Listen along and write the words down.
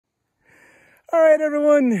All right,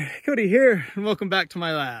 everyone, Cody here, and welcome back to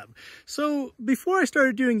my lab. So before I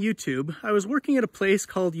started doing YouTube, I was working at a place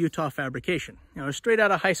called Utah Fabrication. You know, straight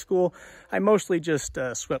out of high school, I mostly just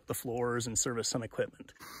swept the floors and serviced some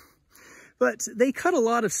equipment. But they cut a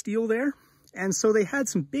lot of steel there, and so they had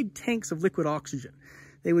some big tanks of liquid oxygen.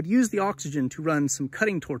 They would use the oxygen to run some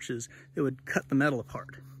cutting torches that would cut the metal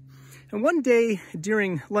apart. And one day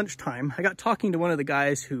during lunchtime, I got talking to one of the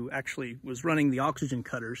guys who actually was running the oxygen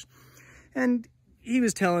cutters. And he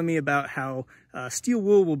was telling me about how steel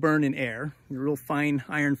wool will burn in air. The real fine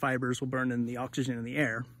iron fibers will burn in the oxygen in the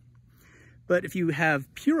air. But if you have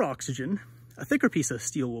pure oxygen, a thicker piece of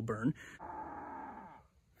steel will burn.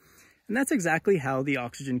 And that's exactly how the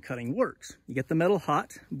oxygen cutting works. You get the metal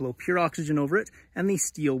hot, blow pure oxygen over it, and the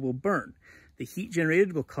steel will burn. The heat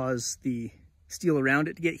generated will cause the steel around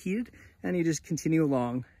it to get heated, and you just continue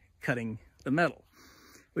along cutting the metal,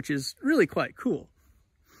 which is really quite cool.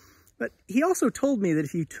 But he also told me that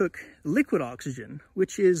if you took liquid oxygen,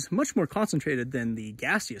 which is much more concentrated than the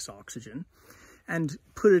gaseous oxygen, and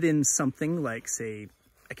put it in something like, say,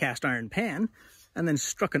 a cast iron pan, and then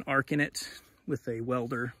struck an arc in it with a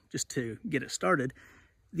welder just to get it started,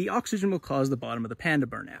 the oxygen will cause the bottom of the pan to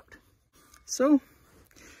burn out. So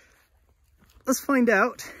let's find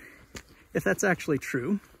out if that's actually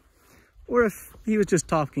true, or if he was just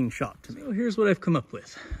talking shop to me. So here's what I've come up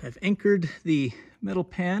with. I've anchored the metal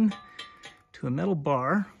pan to a metal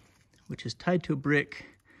bar, which is tied to a brick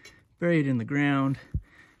buried in the ground.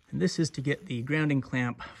 And this is to get the grounding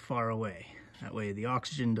clamp far away. That way the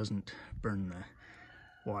oxygen doesn't burn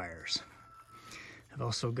the wires. I've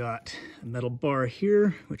also got a metal bar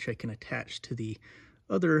here, which I can attach to the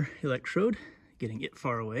other electrode, getting it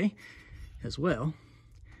far away as well.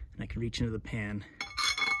 And I can reach into the pan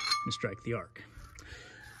and strike the arc.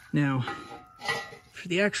 Now, for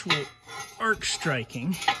the actual arc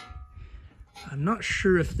striking, I'm not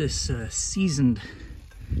sure if this seasoned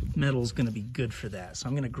metal is going to be good for that. So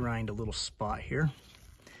I'm going to grind a little spot here,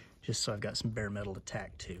 just so I've got some bare metal to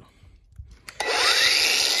tack to. That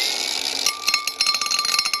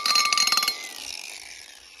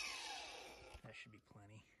should be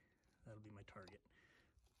plenty. That'll be my target.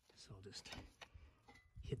 So I'll just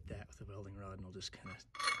hit that with a welding rod and I'll just kind of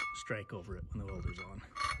strike over it when the welder's on.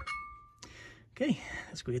 Okay,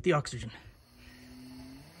 let's go get the oxygen.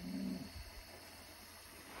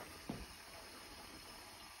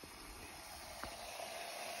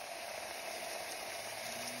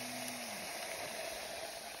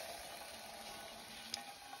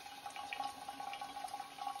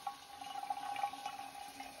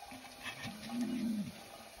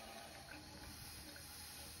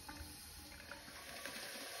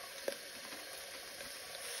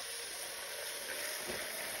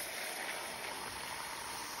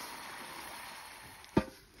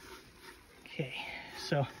 Okay,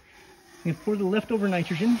 so I'm going to pour the leftover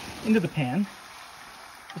nitrogen into the pan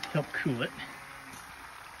just to help cool it.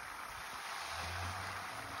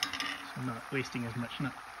 So I'm not wasting as much,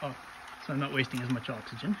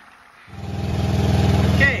 oxygen.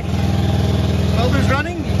 Okay, welder's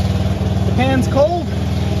running, the pan's cold,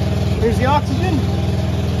 there's the oxygen.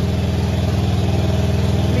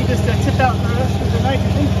 Let me just tip out the rest of the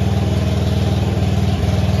nitrogen.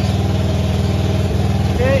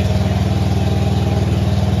 Okay.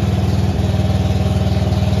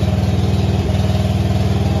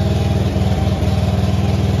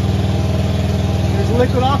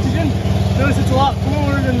 Liquid oxygen. Notice it's a lot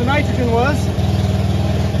cooler than the nitrogen was.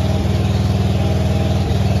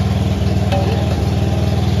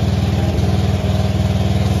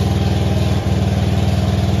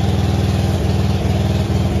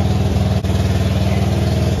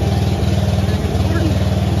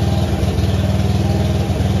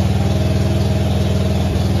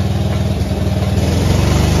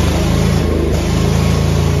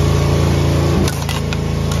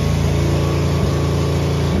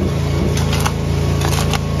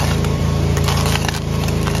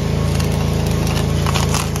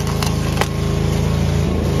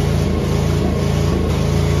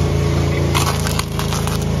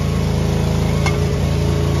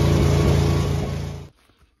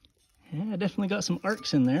 Definitely got some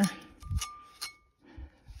arcs in there,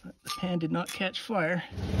 but the pan did not catch fire.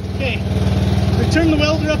 Okay, we turn the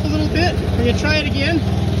welder up a little bit. We're gonna try it again,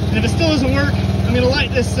 and if it still doesn't work, I'm gonna light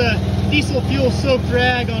this diesel fuel soaked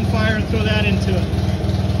rag on fire and throw that into it.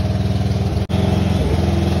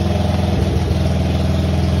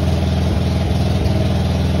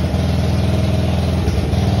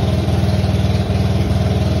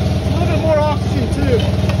 A little bit more oxygen too.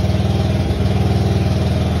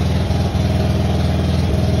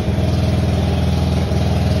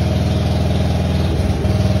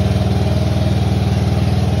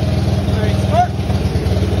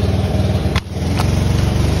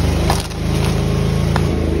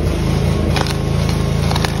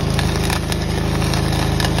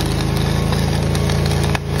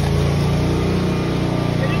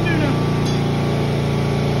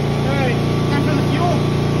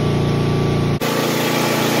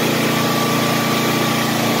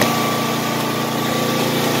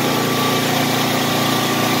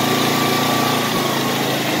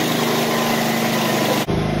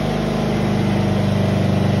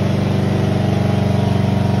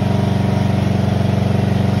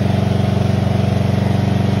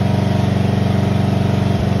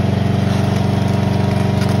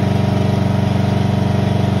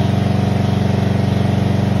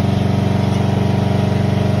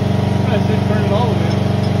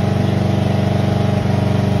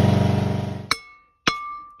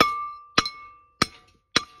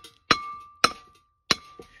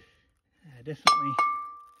 I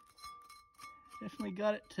definitely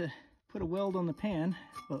got it to put a weld on the pan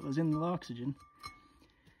while it was in the oxygen.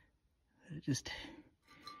 It just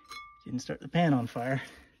didn't start the pan on fire.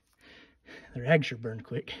 The rag sure burned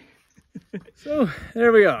quick. So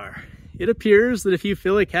there we are. It appears that if you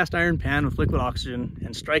fill a cast iron pan with liquid oxygen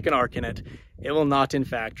and strike an arc in it, it will not in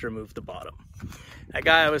fact remove the bottom. That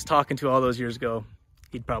guy I was talking to all those years ago,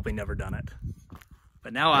 he'd probably never done it.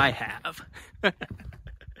 But now I have.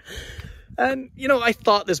 And, you know, I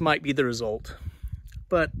thought this might be the result,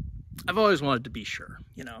 but I've always wanted to be sure,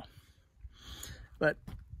 you know. But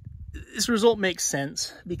this result makes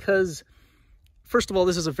sense because, first of all,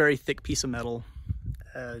 this is a very thick piece of metal.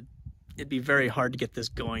 It'd be very hard to get this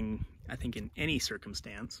going, I think, in any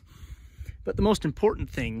circumstance. But the most important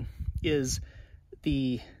thing is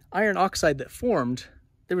the iron oxide that formed,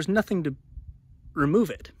 there was nothing to remove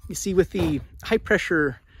it. You see, with the high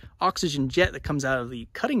pressure oxygen jet that comes out of the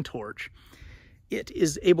cutting torch, it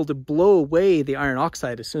is able to blow away the iron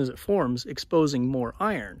oxide as soon as it forms, exposing more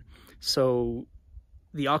iron. So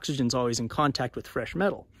the oxygen's always in contact with fresh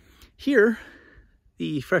metal. Here,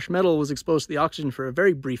 the fresh metal was exposed to the oxygen for a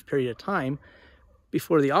very brief period of time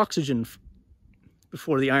before the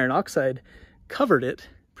iron oxide covered it,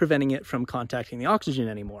 preventing it from contacting the oxygen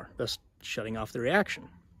anymore, thus shutting off the reaction.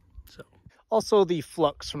 So, also the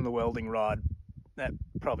flux from the welding rod, that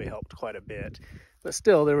probably helped quite a bit. But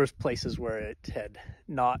still, there was places where it had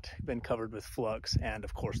not been covered with flux, and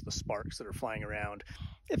of course the sparks that are flying around.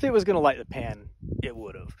 If it was going to light the pan, it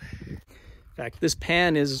would have. In fact, this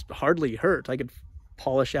pan is hardly hurt. I could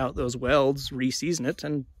polish out those welds, re-season it,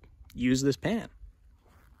 and use this pan.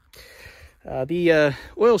 The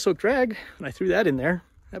oil-soaked rag, when I threw that in there,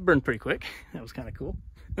 that burned pretty quick. That was kind of cool.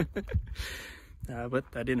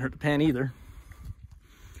 But that didn't hurt the pan either.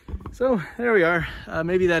 So there we are.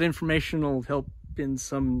 Maybe that information will help in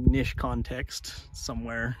some niche context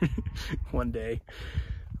somewhere one day.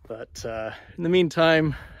 But in the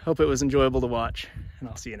meantime, hope it was enjoyable to watch, and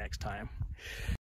I'll see you next time.